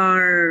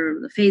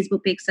Hotjar, the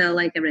Facebook Pixel,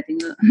 like everything,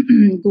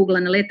 Google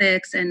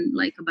Analytics, and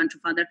like a bunch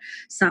of other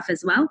stuff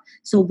as well.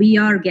 So we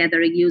are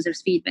gathering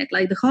users' feedback.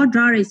 Like the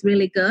Hotjar is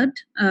really good.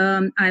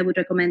 I would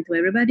recommend to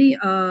everybody.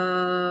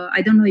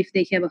 I don't know if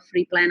they have a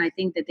free plan. I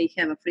think that they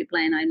have a free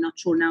plan. I'm not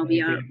sure now. We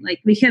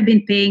have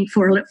been paying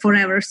for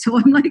forever. So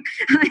I'm like,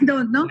 I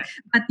don't know.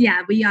 But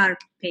yeah, we are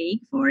paying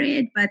for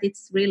it, but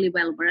it's really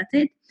well worth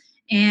it.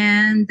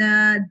 And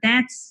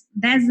that's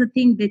the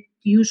thing that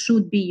you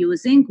should be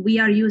using. We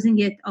are using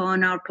it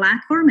on our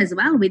platform as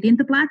well, within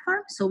the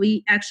platform. So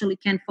we actually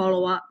can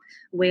follow up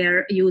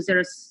where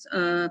users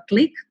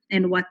click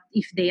and what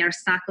if they are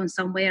stuck on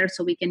somewhere,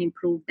 so we can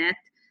improve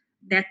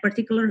that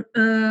particular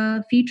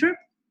feature.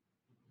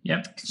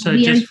 Yeah. So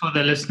just for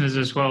the listeners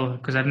as well,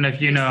 because I don't know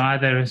if you know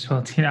either as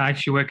well, Tina, I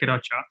actually work at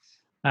Hotjar.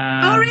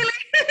 Oh, really?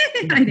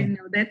 I didn't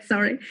know that.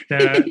 Sorry.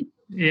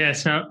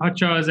 So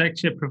Hotjar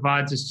actually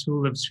provides a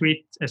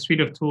suite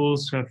of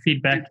tools for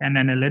feedback and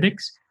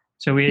analytics.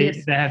 So they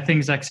have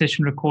things like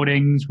session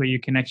recordings where you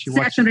can actually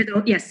watch.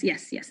 Yes.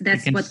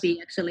 That's what we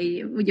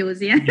actually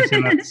use. Yeah.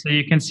 So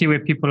you can see where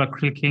people are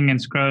clicking and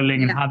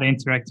scrolling and how they're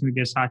interacting with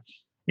your site.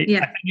 I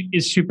think it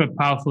is super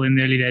powerful in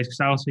the early days, because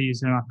I also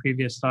used it in my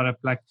previous startup.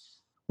 Like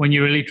when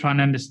you're really trying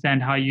to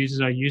understand how users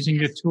are using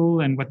your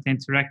tool and what they're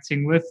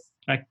interacting with,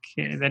 like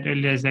that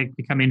early days, they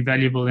become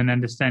invaluable in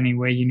understanding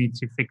where you need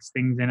to fix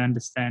things and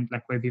understand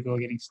like where people are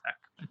getting stuck.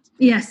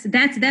 Yes,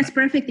 that's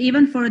perfect.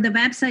 Even for the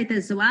website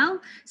as well,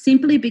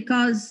 simply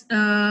because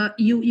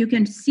you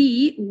can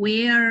see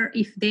where,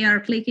 if they are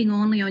clicking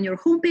only on your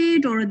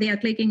homepage or they are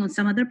clicking on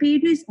some other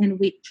pages, and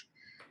which.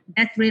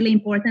 That's really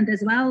important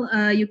as well.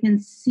 You can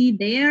see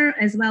there,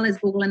 as well as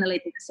Google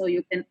Analytics. So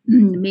you can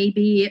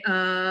maybe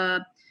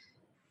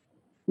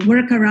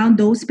work around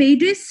those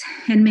pages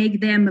and make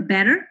them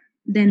better.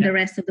 than the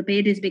rest of the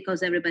pages,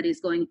 because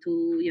everybody's going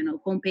to,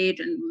 homepage,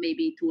 and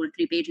maybe 2 or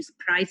 3 pages.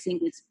 Pricing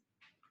is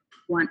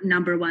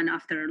number one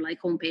after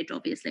like homepage.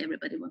 Obviously,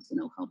 everybody wants to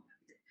know how.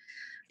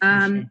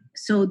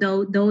 So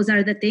those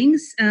are the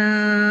things,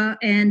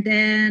 and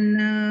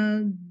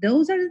then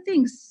those are the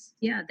things,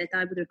 that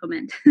I would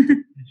recommend.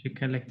 You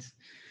collect.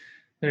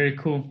 Very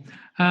cool.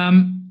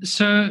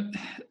 So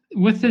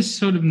with this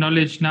sort of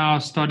knowledge now,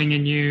 starting a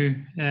new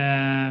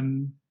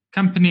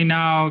company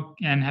now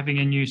and having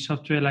a new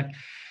software, like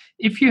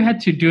if you had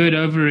to do it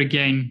over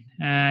again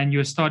and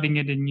you're starting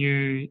at a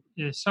new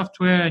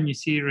software and you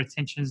see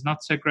retention is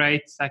not so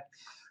great, like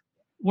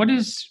what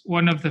is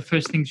one of the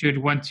first things you'd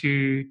want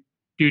to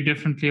do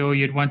differently, or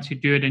you'd want to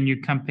do at a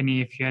new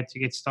company if you had to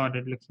get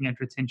started looking at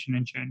retention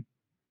and churn?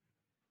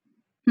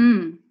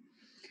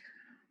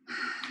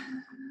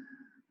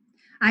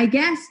 I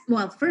guess,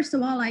 well, first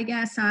of all,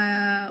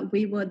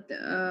 we would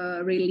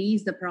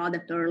release the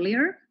product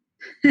earlier.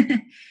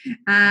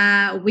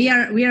 We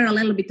are a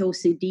little bit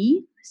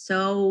OCD,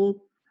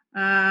 so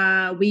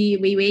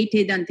we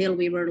waited until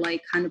we were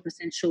like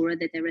 100% sure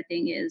that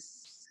everything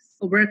is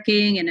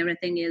working and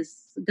everything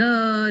is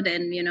good,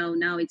 and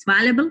now it's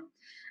valuable.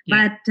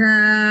 Yeah.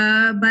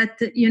 But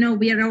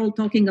we are all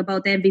talking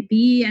about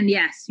MVP, and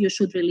yes, you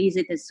should release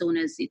it as soon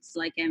as it's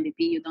like MVP.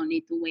 You don't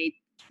need to wait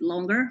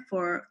longer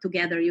to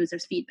gather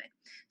users' feedback.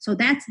 So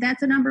that's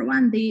the number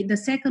one. The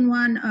second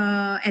one,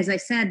 as I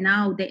said,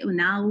 now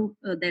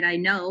that I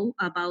know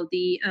about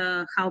the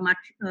how much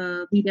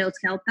videos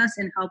helped us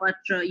and how much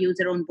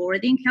user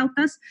onboarding helped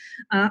us,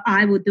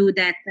 I would do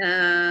that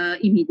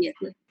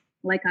immediately.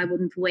 Like I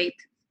wouldn't wait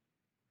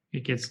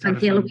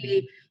until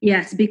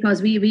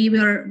because we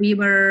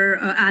were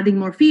adding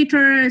more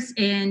features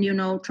and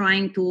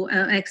trying to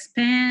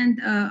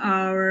expand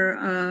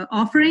our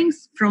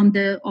offerings from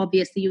the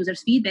obviously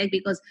users' feedback,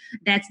 because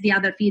that's the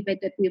other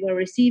feedback that we were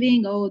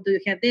receiving. Oh, do you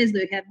have this? Do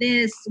you have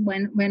this?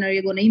 When are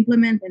you going to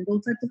implement? And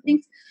those types of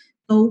things.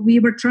 So we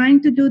were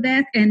trying to do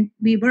that, and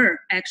we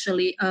were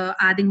actually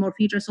adding more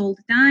features all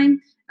the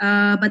time.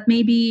 But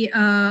maybe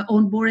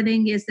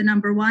onboarding is the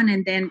number one,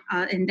 and then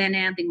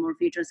adding more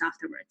features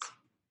afterwards.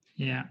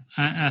 Yeah,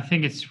 I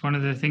think it's one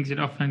of the things that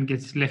often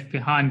gets left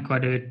behind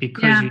quite a bit,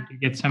 because you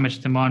get so much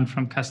demand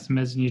from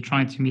customers and you're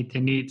trying to meet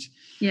their needs.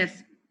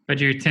 Yes. But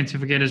you tend to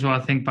forget as well,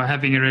 I think, by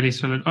having a really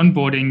solid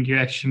onboarding, you're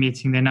actually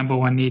meeting their number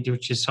one need,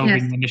 which is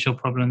solving the initial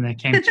problem they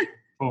came to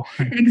for.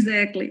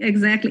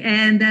 Exactly.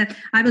 And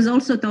I was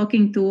also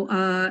talking to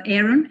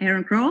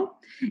Aaron Kroll,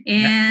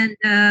 and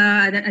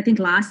I think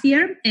last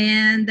year,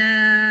 and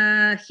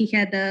he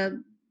had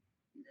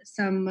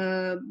some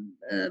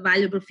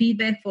valuable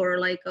feedback for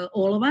like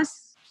all of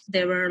us.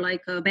 There were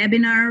like a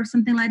webinar or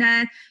something like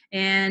that,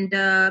 and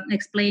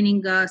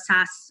explaining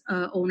SaaS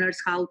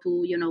owners how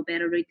to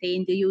better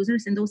retain the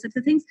users and those types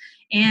of things.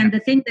 And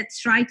the thing that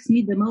strikes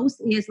me the most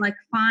is like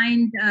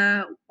find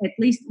at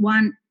least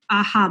one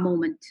aha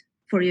moment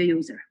for your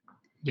user.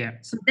 Yeah.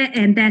 So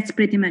that's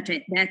pretty much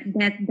it.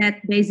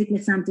 That basically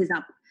sums it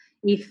up.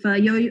 If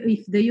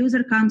the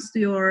user comes to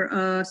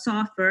your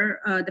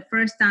software the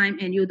first time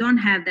and you don't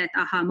have that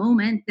aha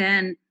moment,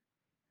 then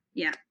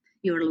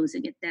you're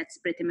losing it. That's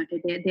pretty much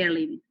it. They're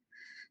leaving.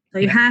 So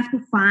you have to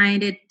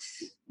find it,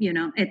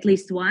 at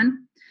least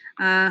one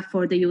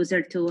for the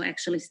user to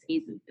actually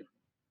stay with you.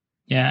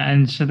 Yeah,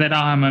 and so that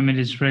aha moment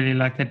is really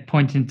like that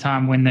point in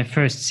time when they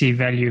first see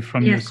value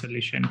from your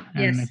solution,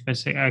 and they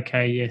first say,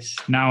 "Okay, yes,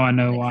 now I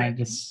know why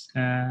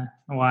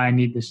I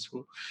need this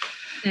tool."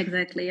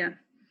 Exactly. Yeah.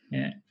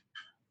 Yeah.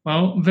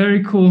 Well,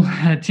 very cool.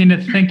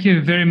 Tina, thank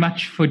you very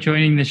much for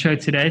joining the show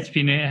today. It's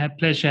been a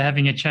pleasure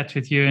having a chat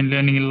with you and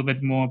learning a little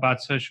bit more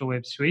about Social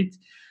Web Suite.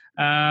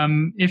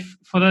 If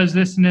for those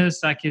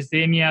listeners, is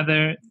there any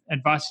other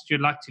advice that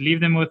you'd like to leave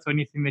them with, or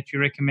anything that you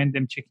recommend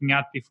them checking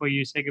out before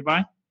you say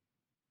goodbye?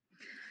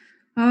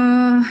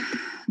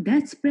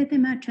 That's pretty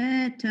much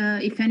it.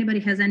 If anybody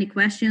has any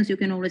questions, you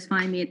can always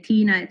find me at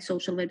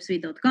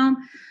tina@socialwebsuite.com.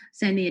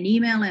 Send me an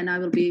email, and I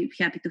will be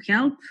happy to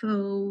help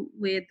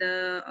with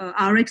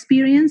our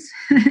experience,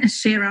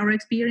 share our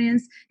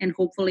experience, and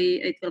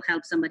hopefully it will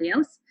help somebody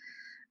else.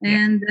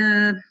 And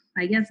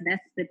I guess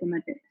that's pretty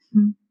much it.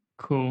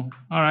 Cool.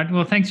 All right.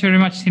 Well, thanks very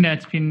much, Tina.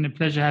 It's been a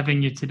pleasure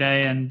having you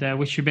today, and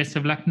wish you best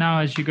of luck now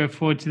as you go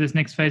forward to this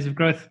next phase of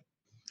growth.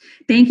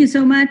 Thank you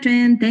so much,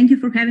 and thank you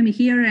for having me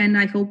here. And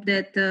I hope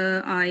that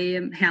I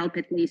help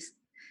at least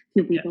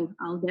few people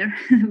out there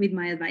with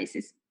my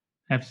advices.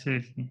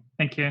 Absolutely.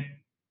 Thank you.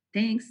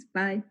 Thanks.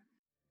 Bye.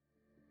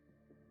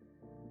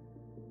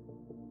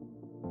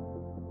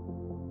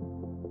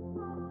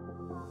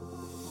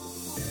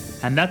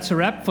 And that's a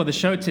wrap for the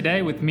show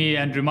today with me,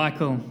 Andrew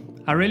Michael.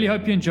 I really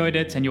hope you enjoyed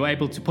it and you're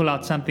able to pull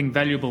out something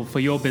valuable for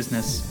your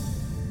business.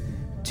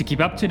 To keep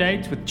up to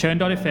date with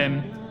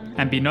Churn.fm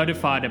and be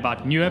notified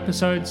about new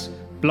episodes,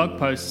 blog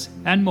posts,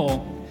 and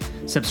more,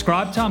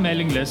 subscribe to our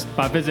mailing list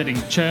by visiting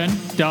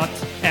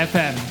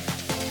Churn.fm.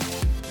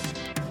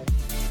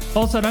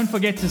 Also, don't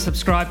forget to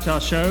subscribe to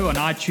our show on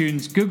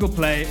iTunes, Google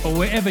Play, or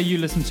wherever you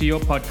listen to your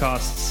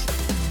podcasts.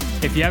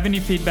 If you have any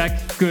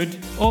feedback, good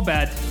or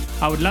bad,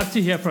 I would love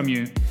to hear from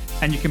you,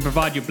 and you can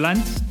provide your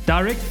blunt,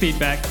 direct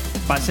feedback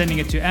by sending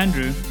it to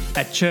Andrew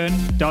at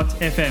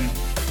churn.fm.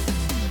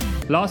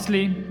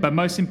 Lastly, but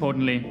most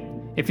importantly,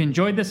 if you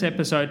enjoyed this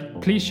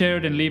episode, please share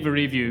it and leave a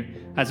review,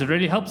 as it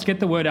really helps get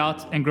the word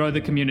out and grow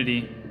the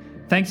community.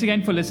 Thanks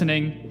again for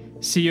listening.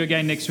 See you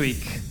again next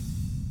week.